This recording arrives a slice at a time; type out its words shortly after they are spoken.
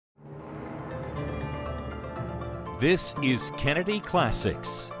This is Kennedy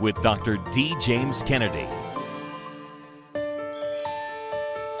Classics with Dr. D. James Kennedy.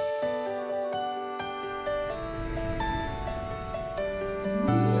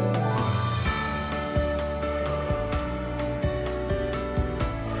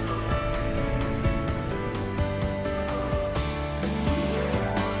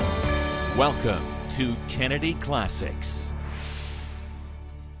 Welcome to Kennedy Classics.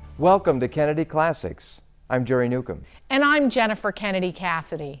 Welcome to Kennedy Classics. I'm Jerry Newcomb. And I'm Jennifer Kennedy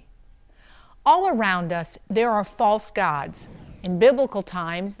Cassidy. All around us, there are false gods. In biblical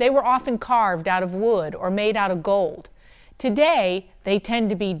times, they were often carved out of wood or made out of gold. Today, they tend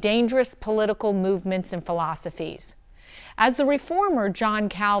to be dangerous political movements and philosophies. As the reformer John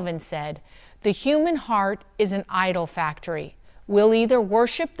Calvin said, the human heart is an idol factory. We'll either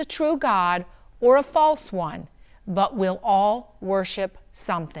worship the true God or a false one, but we'll all worship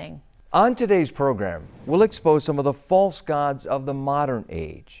something. On today's program, we'll expose some of the false gods of the modern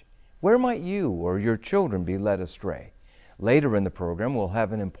age. Where might you or your children be led astray? Later in the program, we'll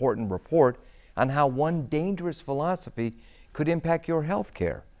have an important report on how one dangerous philosophy could impact your health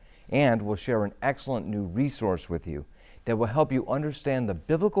care. And we'll share an excellent new resource with you that will help you understand the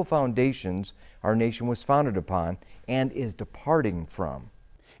biblical foundations our nation was founded upon and is departing from.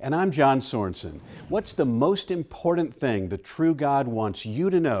 And I'm John Sorensen. What's the most important thing the true God wants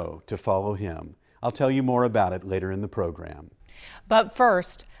you to know to follow Him? I'll tell you more about it later in the program. But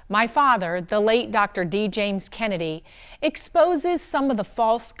first, my father, the late Dr. D. James Kennedy, exposes some of the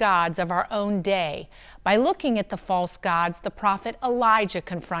false gods of our own day by looking at the false gods the prophet Elijah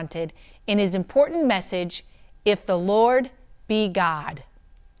confronted in his important message, "If the Lord be God."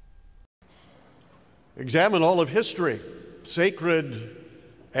 Examine all of history, sacred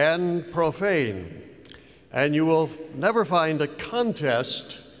and profane, and you will never find a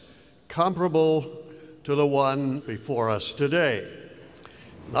contest comparable to the one before us today.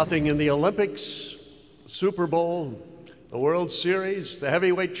 Nothing in the Olympics, Super Bowl, the World Series, the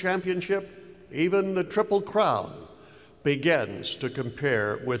heavyweight championship, even the Triple Crown begins to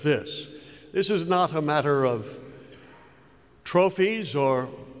compare with this. This is not a matter of trophies or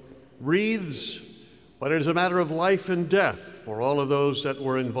wreaths, but it is a matter of life and death for all of those that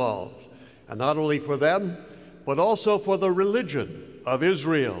were involved. And not only for them, but also for the religion of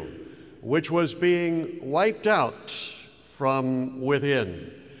Israel, which was being wiped out from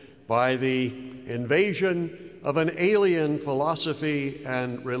within by the invasion of an alien philosophy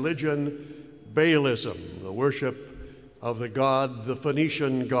and religion, Baalism, the worship of the god, the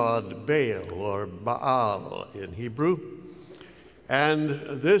Phoenician god Baal, or Baal in Hebrew. And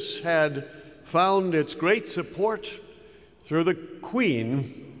this had found its great support through the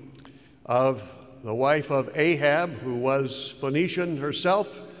queen of the wife of Ahab, who was Phoenician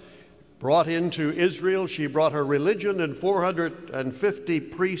herself, brought into Israel. She brought her religion and 450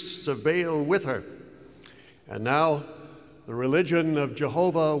 priests of Baal with her. And now the religion of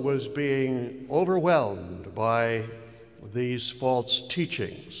Jehovah was being overwhelmed by these false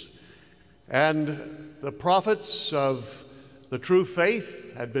teachings. And the prophets of the true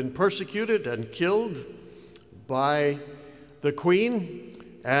faith had been persecuted and killed by the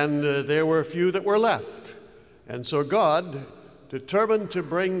queen, and there were a few that were left. And so God determined to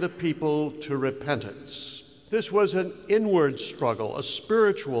bring the people to repentance. This was an inward struggle, a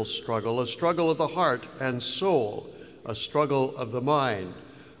spiritual struggle, a struggle of the heart and soul, a struggle of the mind,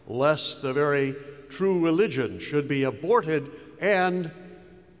 lest the very true religion should be aborted and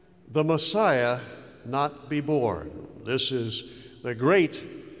the Messiah not be born. This is the great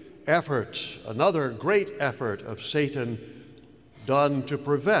effort, another great effort of Satan done to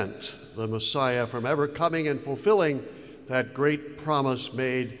prevent the Messiah from ever coming and fulfilling that great promise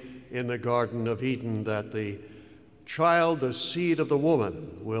made in the Garden of Eden, that the child, the seed of the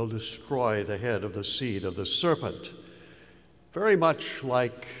woman, will destroy the head of the seed of the serpent. Very much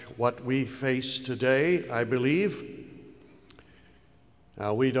like what we face today, I believe.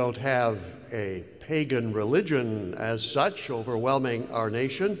 Now, we don't have a pagan religion as such overwhelming our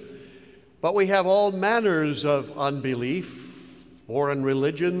nation, but we have all manners of unbelief. Foreign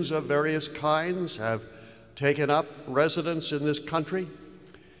religions of various kinds have taken up residence in this country.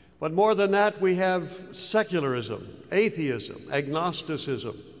 But more than that, we have secularism, atheism,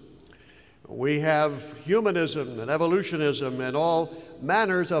 agnosticism. We have humanism and evolutionism and all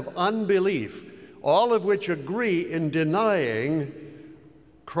manners of unbelief, all of which agree in denying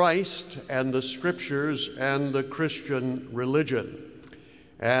Christ and the Scriptures and the Christian religion.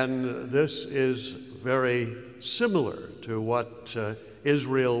 And this is very similar to what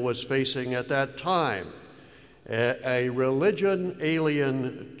Israel was facing at that time. a religion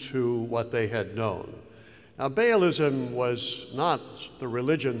alien to what they had known. Now, Baalism was not the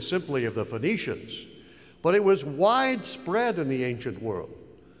religion simply of the Phoenicians, but it was widespread in the ancient world.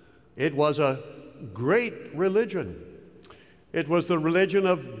 It was a great religion. It was the religion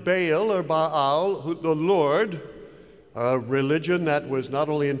of Baal or Baal, the Lord, a religion that was not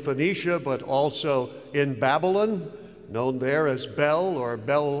only in Phoenicia but also in Babylon, known there as Bel or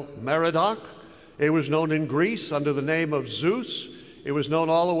Bel-Merodach. It was known in Greece under the name of Zeus. It was known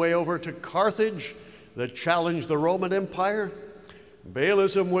all the way over to Carthage that challenged the Roman Empire.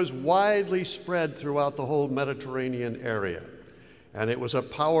 Baalism was widely spread throughout the whole Mediterranean area, and it was a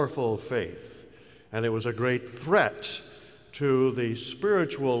powerful faith, and it was a great threat to the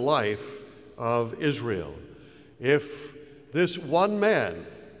spiritual life of Israel. If this one man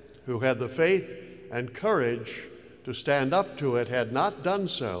who had the faith and courage to stand up to it had not done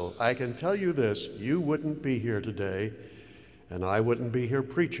so, I can tell you this, you wouldn't be here today, and I wouldn't be here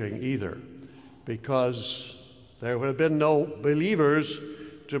preaching either, because there would have been no believers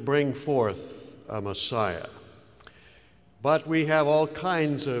to bring forth a Messiah. But we have all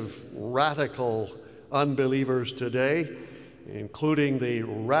kinds of radical unbelievers today, including the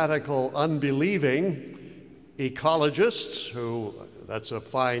radical unbelieving ecologists, who, that's a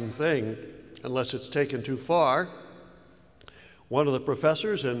fine thing unless it's taken too far. One of the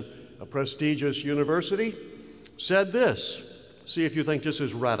professors in a prestigious university said this. See if you think this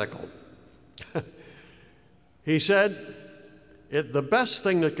is radical. He said, the best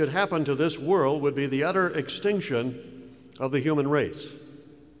thing that could happen to this world would be the utter extinction of the human race.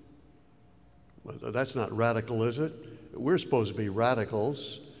 Well, that's not radical, is it? We're supposed to be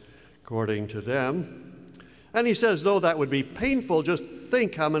radicals, according to them. And he says, though that would be painful, just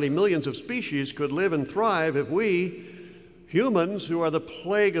think how many millions of species could live and thrive if we, humans who are the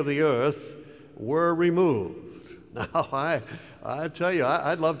plague of the earth, were removed. Now, I tell you,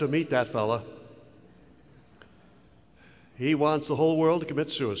 I'd love to meet that fella. He wants the whole world to commit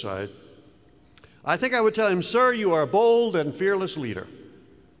suicide. I think I would tell him, sir, you are a bold and fearless leader.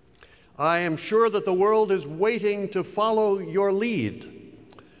 I am sure that the world is waiting to follow your lead.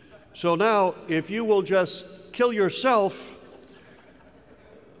 So now, if you will just kill yourself,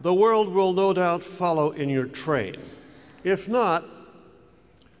 the world will no doubt follow in your train. If not,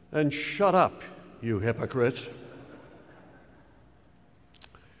 then shut up, you hypocrite.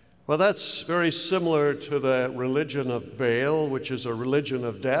 Well, that's very similar to the religion of Baal, which is a religion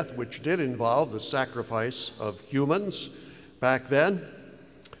of death, which did involve the sacrifice of humans back then.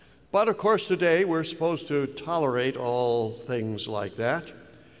 But of course, today we're supposed to tolerate all things like that.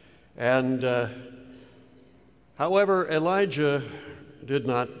 And however, Elijah did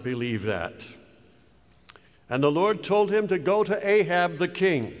not believe that. And the Lord told him to go to Ahab the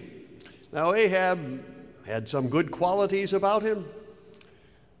king. Now, Ahab had some good qualities about him,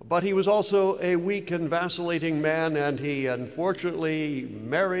 but he was also a weak and vacillating man, and he unfortunately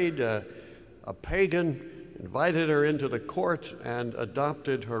married a pagan, invited her into the court and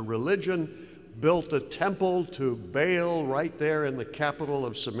adopted her religion, built a temple to Baal right there in the capital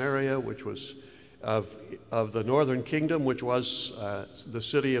of Samaria, which was of the northern kingdom, which was the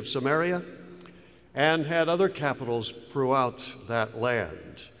city of Samaria, and had other capitals throughout that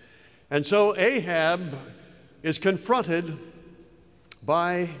land. And so Ahab is confronted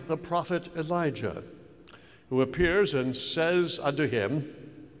by the prophet Elijah, who appears and says unto him,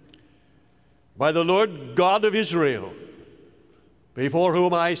 by the Lord God of Israel, before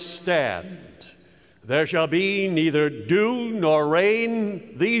whom I stand, there shall be neither dew nor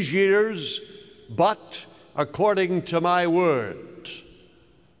rain these years, but according to my word.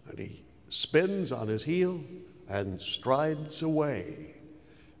 And he spins on his heel and strides away,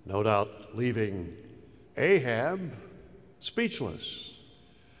 no doubt leaving Ahab speechless.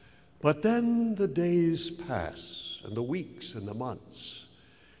 But then the days pass, and the weeks and the months,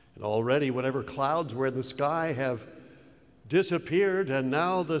 and already whatever clouds were in the sky have disappeared, and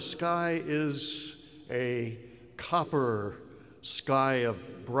now the sky is a copper sky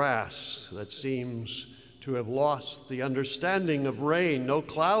of brass that seems to have lost the understanding of rain. No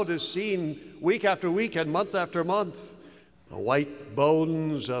cloud is seen week after week and month after month. The white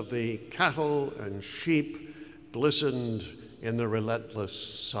bones of the cattle and sheep glistened in the relentless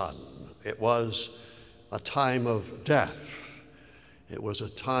sun. It was a time of death. It was a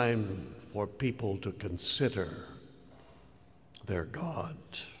time for people to consider their God.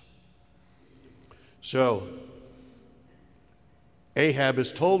 So Ahab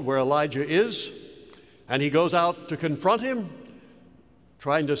is told where Elijah is, and he goes out to confront him,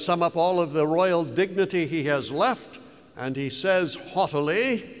 trying to sum up all of the royal dignity he has left, and he says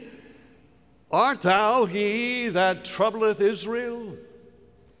haughtily, art thou he that troubleth Israel?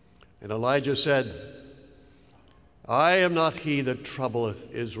 And Elijah said, I am not he that troubleth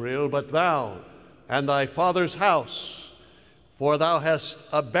Israel, but thou and thy father's house, for thou hast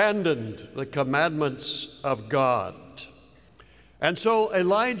abandoned the commandments of God. And so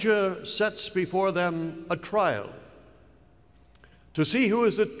Elijah sets before them a trial to see who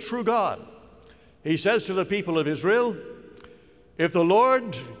is the true God. He says to the people of Israel, if the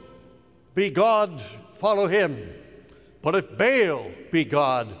Lord be God, follow him. But if Baal be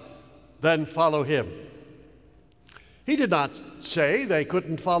God, then follow him. He did not say they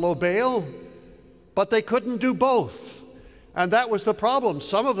couldn't follow Baal, but they couldn't do both. And that was the problem.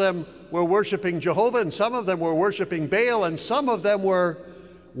 Some of them were worshiping Jehovah, and some of them were worshiping Baal, and some of them were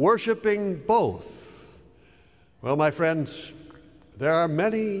worshiping both. Well, my friends, there are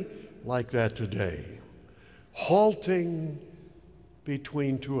many like that today, halting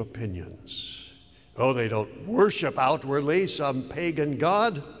between two opinions. Oh, they don't worship outwardly some pagan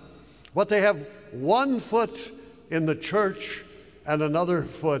god, but they have one foot in the church and another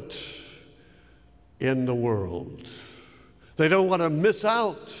foot in the world. They don't want to miss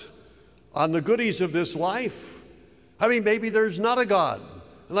out on the goodies of this life. I mean, maybe there's not a God,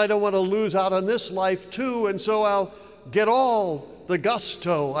 and I don't want to lose out on this life too, and so I'll get all the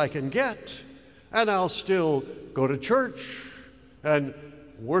gusto I can get, and I'll still go to church and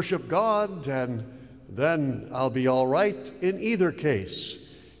worship God, and then I'll be all right in either case,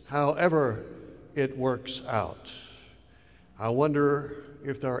 however it works out. I wonder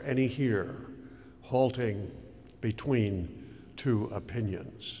if there are any here halting between two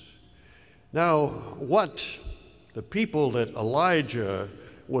opinions. Now, what the people that Elijah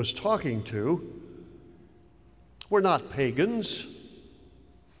was talking to were not pagans.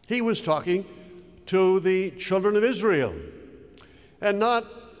 He was talking to the children of Israel. And not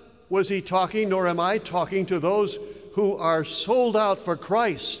was he talking, nor am I talking, to those who are sold out for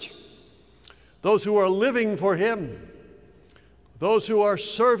Christ, those who are living for him, those who are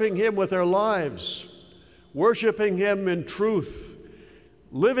serving him with their lives, worshiping him in truth,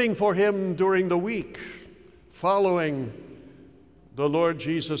 living for him during the week, following the Lord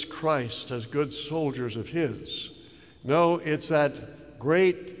Jesus Christ as good soldiers of his. No, it's that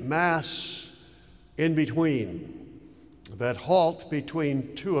great mass in between, that halt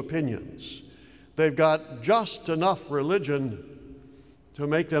between two opinions. They've got just enough religion to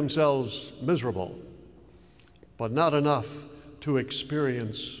make themselves miserable, but not enough to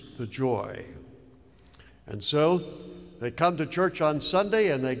experience the joy. And so they come to church on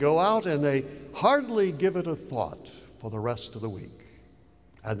Sunday and they go out and they hardly give it a thought for the rest of the week.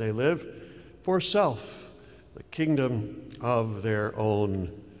 And they live for self, the kingdom of their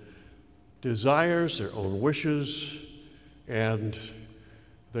own desires, their own wishes, and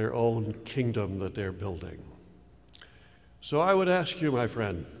their own kingdom that they're building. So I would ask you, my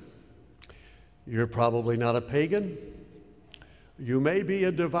friend, you're probably not a pagan. You may be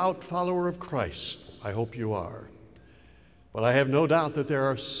a devout follower of Christ. I hope you are. But I have no doubt that there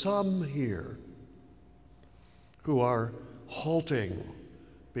are some here who are halting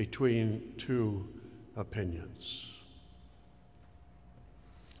between two opinions.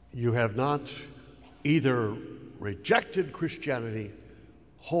 You have not either rejected Christianity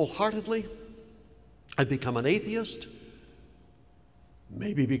wholeheartedly and become an atheist,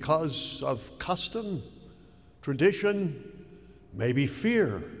 maybe because of custom, tradition, maybe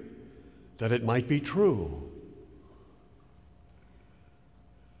fear that it might be true,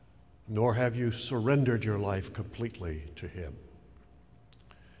 nor have you surrendered your life completely to him.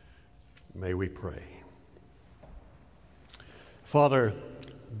 May we pray. Father,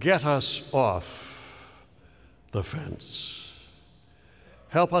 get us off the fence.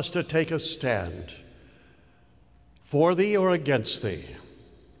 Help us to take a stand for thee or against thee,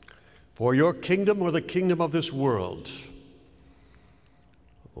 for your kingdom or the kingdom of this world.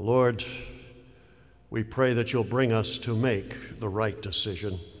 Lord, we pray that you'll bring us to make the right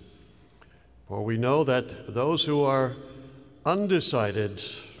decision, for we know that those who are undecided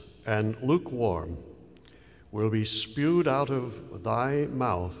and lukewarm will be spewed out of thy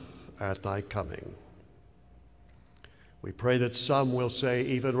mouth at thy coming. We pray that some will say,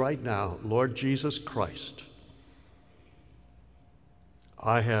 even right now, Lord Jesus Christ,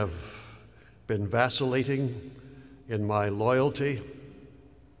 I have been vacillating in my loyalty.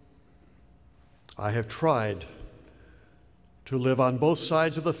 I have tried to live on both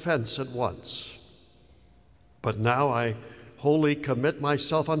sides of the fence at once, but now I wholly commit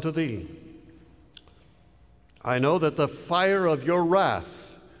myself unto thee. I know that the fire of your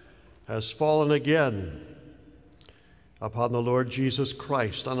wrath has fallen again upon the Lord Jesus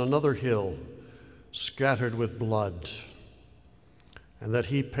Christ on another hill, scattered with blood, and that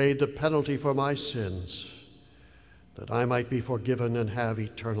he paid the penalty for my sins, that I might be forgiven and have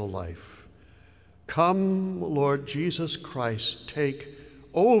eternal life. Come, Lord Jesus Christ, take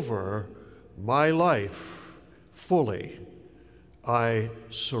over my life fully. I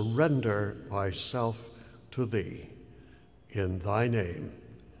surrender myself to thee. In thy name,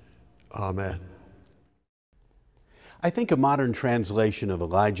 amen. I think a modern translation of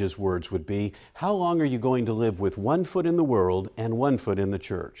Elijah's words would be, how long are you going to live with one foot in the world and one foot in the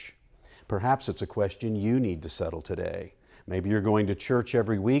church? Perhaps it's a question you need to settle today. Maybe you're going to church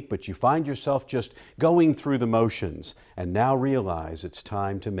every week, but you find yourself just going through the motions and now realize it's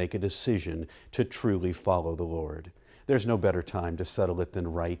time to make a decision to truly follow the Lord. There's no better time to settle it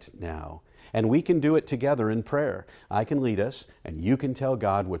than right now. And we can do it together in prayer. I can lead us, and you can tell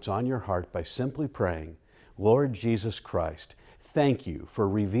God what's on your heart by simply praying, Lord Jesus Christ, thank you for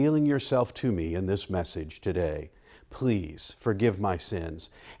revealing yourself to me in this message today. Please forgive my sins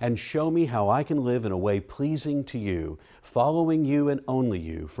and show me how I can live in a way pleasing to you, following you and only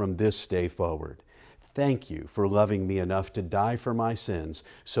you from this day forward. Thank you for loving me enough to die for my sins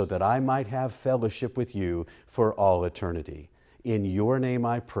so that I might have fellowship with you for all eternity. In your name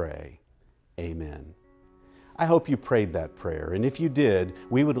I pray. Amen. I hope you prayed that prayer, and if you did,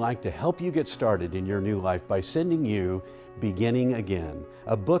 we would like to help you get started in your new life by sending you Beginning Again,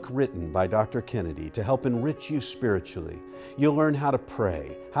 a book written by Dr. Kennedy to help enrich you spiritually. You'll learn how to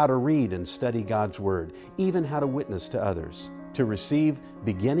pray, how to read and study God's Word, even how to witness to others. To receive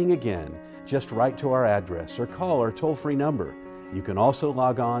Beginning Again, just write to our address or call our toll-free number. You can also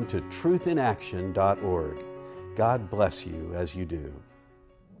log on to truthinaction.org. God bless you as you do.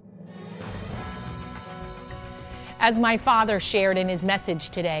 As my father shared in his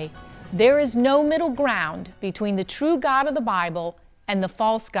message today, there is no middle ground between the true God of the Bible and the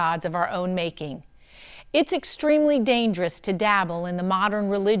false gods of our own making. It's extremely dangerous to dabble in the modern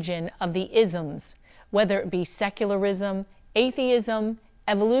religion of the isms, whether it be secularism, atheism,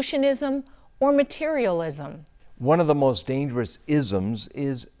 evolutionism, or materialism. One of the most dangerous isms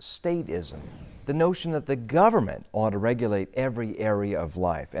is statism, the notion that the government ought to regulate every area of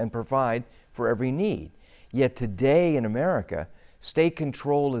life and provide for every need. Yet today in America, state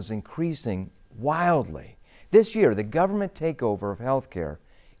control is increasing wildly. This year, the government takeover of healthcare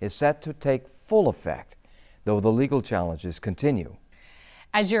is set to take full effect, though the legal challenges continue.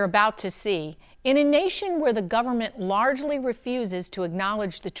 As you're about to see, in a nation where the government largely refuses to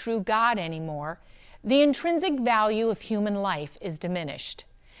acknowledge the true God anymore, the intrinsic value of human life is diminished.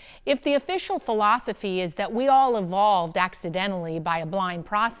 If the official philosophy is that we all evolved accidentally by a blind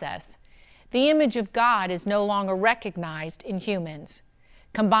process, the image of God is no longer recognized in humans.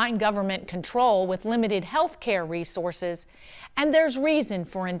 Combine government control with limited health care resources, and there's reason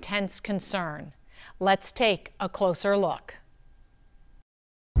for intense concern. Let's take a closer look.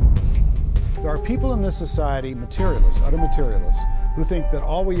 There are people in this society, materialists, utter materialists, who think that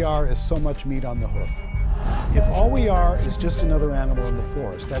all we are is so much meat on the hoof. If all we are is just another animal in the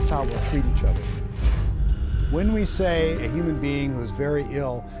forest, that's how we'll treat each other. When we say a human being who is very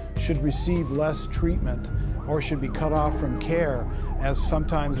ill should receive less treatment or should be cut off from care, as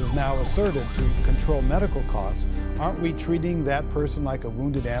sometimes is now asserted to control medical costs, aren't we treating that person like a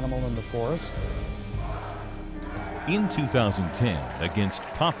wounded animal in the forest? In 2010, against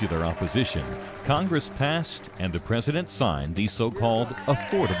popular opposition, Congress passed and the President signed the so-called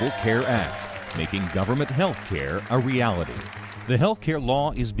Affordable Care Act, making government health care a reality. The health care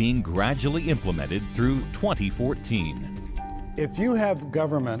law is being gradually implemented through 2014. If you have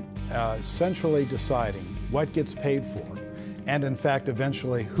government centrally deciding what gets paid for, and in fact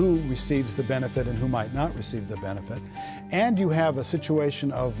eventually who receives the benefit and who might not receive the benefit, and you have a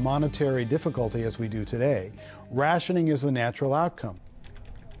situation of monetary difficulty as we do today, rationing is the natural outcome.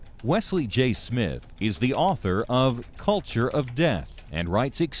 Wesley J. Smith is the author of Culture of Death and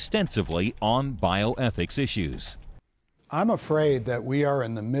writes extensively on bioethics issues. I'm afraid that we are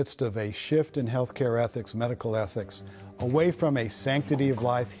in the midst of a shift in healthcare ethics, medical ethics, away from a sanctity of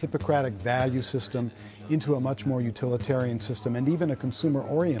life, Hippocratic value system into a much more utilitarian system and even a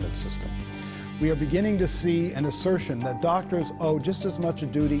consumer-oriented system. We are beginning to see an assertion that doctors owe just as much a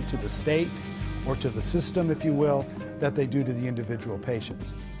duty to the state or to the system, if you will, that they do to the individual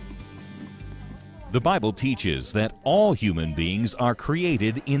patients. The Bible teaches that all human beings are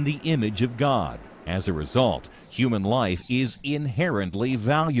created in the image of God. As a result, human life is inherently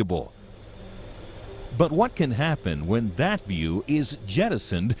valuable. But what can happen when that view is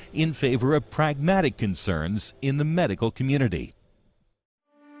jettisoned in favor of pragmatic concerns in the medical community?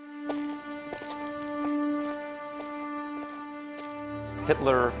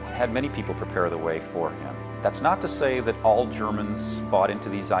 Hitler had many people prepare the way for him. That's not to say that all Germans bought into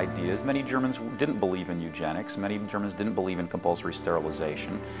these ideas. Many Germans didn't believe in eugenics. Many Germans didn't believe in compulsory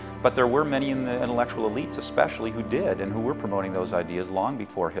sterilization. But there were many in the intellectual elites especially who did and who were promoting those ideas long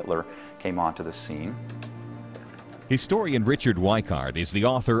before Hitler came onto the scene. Historian Richard Weikart is the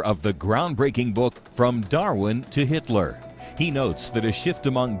author of the groundbreaking book From Darwin to Hitler. He notes that a shift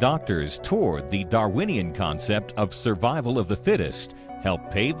among doctors toward the Darwinian concept of survival of the fittest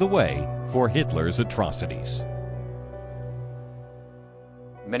helped pave the way for Hitler's atrocities.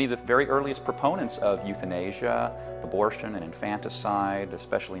 Many of the very earliest proponents of euthanasia, abortion, and infanticide,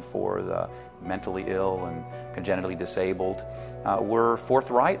 especially for the mentally ill and congenitally disabled, were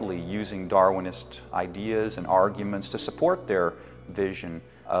forthrightly using Darwinist ideas and arguments to support their vision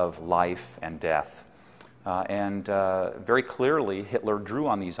of life and death. Very clearly, Hitler drew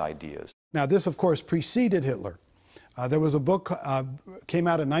on these ideas. Now, this, of course, preceded Hitler. There was a book came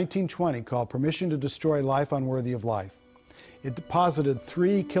out in 1920 called Permission to Destroy Life Unworthy of Life. It deposited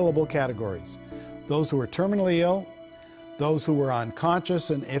 3 killable categories: those who were terminally ill, those who were unconscious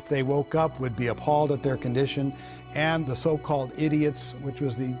and if they woke up would be appalled at their condition, and the so-called idiots, which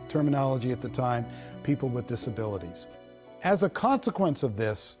was the terminology at the time, people with disabilities. As a consequence of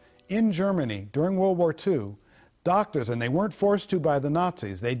this, in Germany during World War II, doctors, and they weren't forced to by the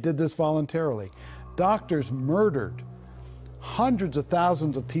Nazis, they did this voluntarily, doctors murdered hundreds of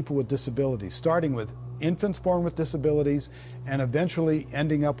thousands of people with disabilities, starting with infants born with disabilities and eventually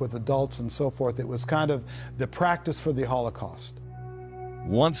ending up with adults and so forth. It was kind of the practice for the Holocaust.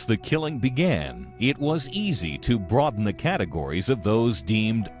 Once the killing began, it was easy to broaden the categories of those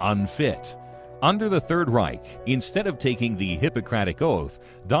deemed unfit. Under the Third Reich, instead of taking the Hippocratic Oath,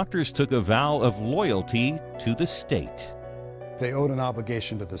 doctors took a vow of loyalty to the state. They owed an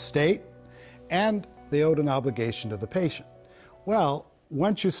obligation to the state, and they owed an obligation to the patient. Well,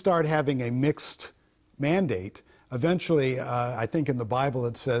 once you start having a mixed mandate, eventually, I think in the Bible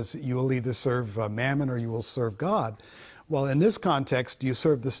it says you will either serve mammon or you will serve God. Well, in this context, do you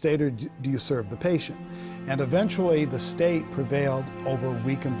serve the state or do you serve the patient? And eventually the state prevailed over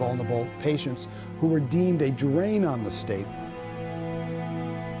weak and vulnerable patients who were deemed a drain on the state.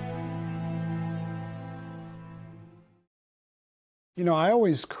 You know, I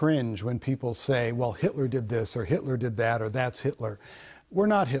always cringe when people say, well, Hitler did this or Hitler did that or that's Hitler. We're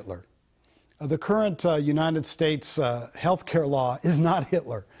not Hitler. The current United States healthcare law is not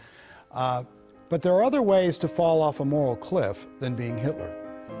Hitler. But there are other ways to fall off a moral cliff than being Hitler.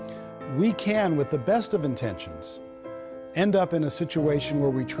 We can, with the best of intentions, end up in a situation where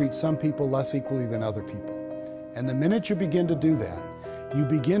we treat some people less equally than other people. And the minute you begin to do that, you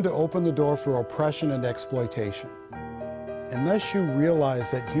begin to open the door for oppression and exploitation. Unless you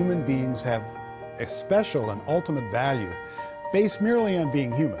realize that human beings have a special and ultimate value based merely on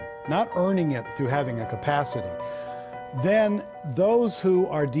being human, not earning it through having a capacity, then those who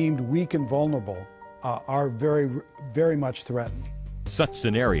are deemed weak and vulnerable are very, very much threatened. Such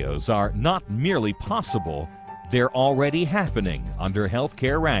scenarios are not merely possible, they're already happening under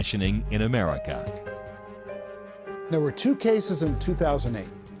healthcare rationing in America. There were 2 cases in 2008,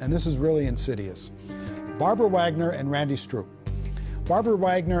 and this is really insidious. Barbara Wagner and Randy Stroop. Barbara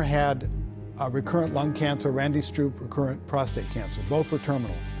Wagner had recurrent lung cancer, Randy Stroop recurrent prostate cancer. Both were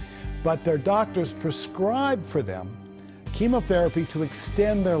terminal. But their doctors prescribed for them chemotherapy to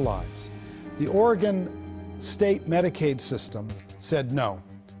extend their lives. The Oregon state Medicaid system said, no,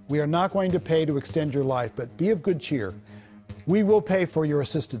 we are not going to pay to extend your life, but be of good cheer. We will pay for your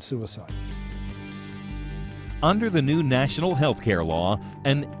assisted suicide. Under the new national health care law,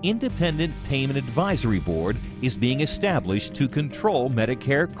 an independent payment advisory board is being established to control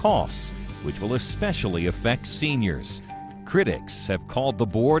Medicare costs, which will especially affect seniors. Critics have called the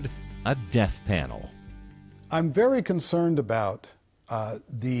board a death panel. I'm very concerned about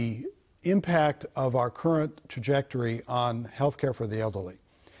the impact of our current trajectory on health care for the elderly.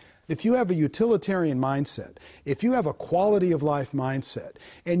 If you have a utilitarian mindset, if you have a quality of life mindset,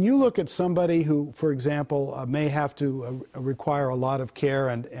 and you look at somebody who, for example, may have to require a lot of care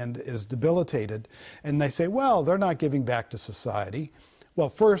and is debilitated, and they say, well, they're not giving back to society. Well,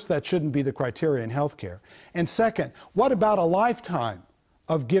 first, that shouldn't be the criteria in health care. And second, what about a lifetime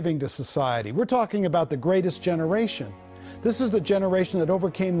of giving to society? We're talking about the greatest generation. This is the generation that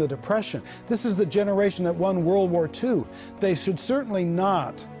overcame the Depression. This is the generation that won World War II. They should certainly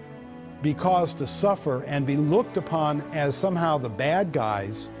not be caused to suffer and be looked upon as somehow the bad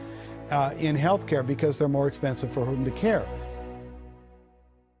guys in healthcare because they're more expensive for whom to care.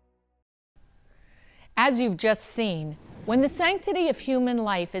 As you've just seen, when the sanctity of human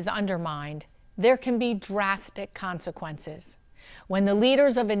life is undermined, there can be drastic consequences. When the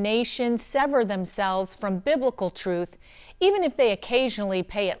leaders of a nation sever themselves from biblical truth, even if they occasionally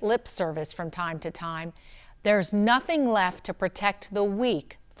pay it lip service from time to time, there's nothing left to protect the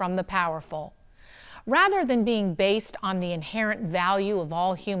weak from the powerful. Rather than being based on the inherent value of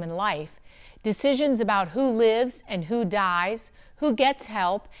all human life, decisions about who lives and who dies, who gets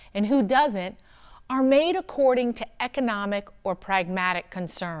help and who doesn't, are made according to economic or pragmatic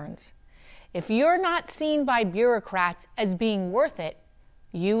concerns. If you're not seen by bureaucrats as being worth it,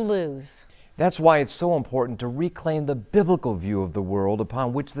 you lose. That's why it's so important to reclaim the biblical view of the world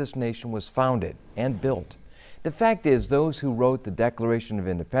upon which this nation was founded and built. The fact is, those who wrote the Declaration of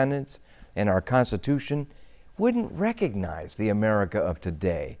Independence and our Constitution wouldn't recognize the America of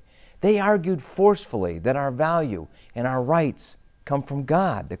today. They argued forcefully that our value and our rights come from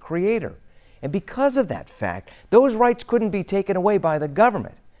God, the Creator. And because of that fact, those rights couldn't be taken away by the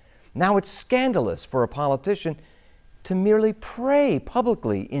government. Now it's scandalous for a politician to merely pray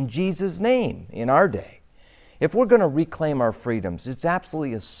publicly in Jesus' name in our day. If we're going to reclaim our freedoms, it's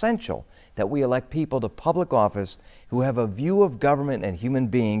absolutely essential that we elect people to public office who have a view of government and human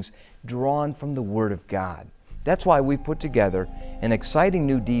beings drawn from the Word of God. That's why we've put together an exciting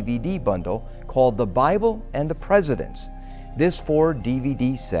new DVD bundle called The Bible and the Presidents. This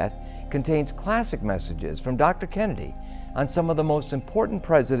 4-DVD set contains classic messages from Dr. Kennedy on some of the most important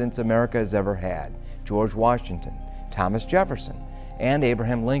presidents America has ever had: George Washington, Thomas Jefferson, and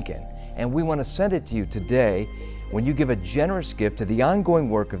Abraham Lincoln. And we want to send it to you today when you give a generous gift to the ongoing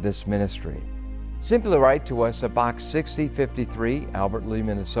work of this ministry. Simply write to us at Box 6053, Albert Lee,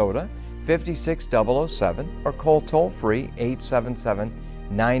 Minnesota, 56007, or call toll-free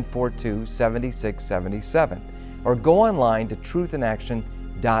 877-942-7677, or go online to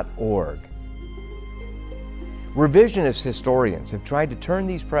truthandaction.org. Revisionist historians have tried to turn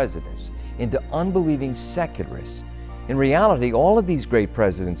these presidents into unbelieving secularists. In reality, all of these great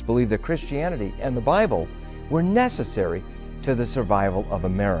presidents believed that Christianity and the Bible were necessary to the survival of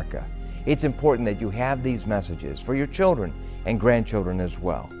America. It's important that you have these messages for your children and grandchildren as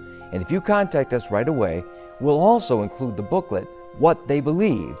well. And if you contact us right away, we'll also include the booklet, What They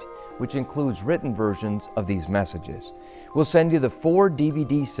Believed, which includes written versions of these messages. We'll send you the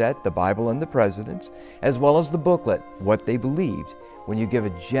 4-DVD set, The Bible and the Presidents, as well as the booklet, What They Believed, when you give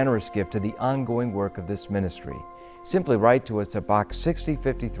a generous gift to the ongoing work of this ministry. Simply write to us at Box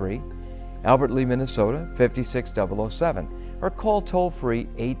 6053, Albert Lee, Minnesota, 56007, or call toll-free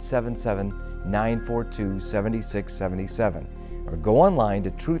 877-942-7677, or go online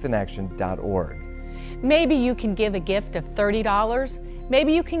to truthandaction.org. Maybe you can give a gift of $30,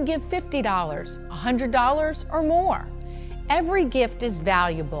 maybe you can give $50, $100, or more. Every gift is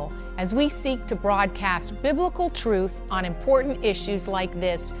valuable as we seek to broadcast biblical truth on important issues like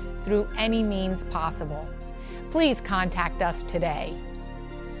this through any means possible. Please contact us today.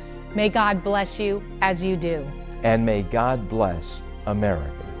 May God bless you as you do. And may God bless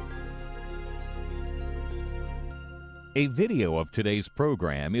America. A video of today's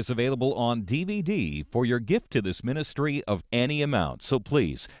program is available on DVD for your gift to this ministry of any amount. So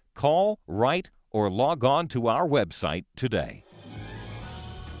please call, write, or log on to our website today.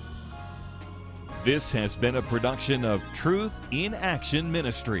 This has been a production of Truth in Action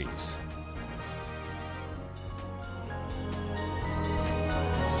Ministries.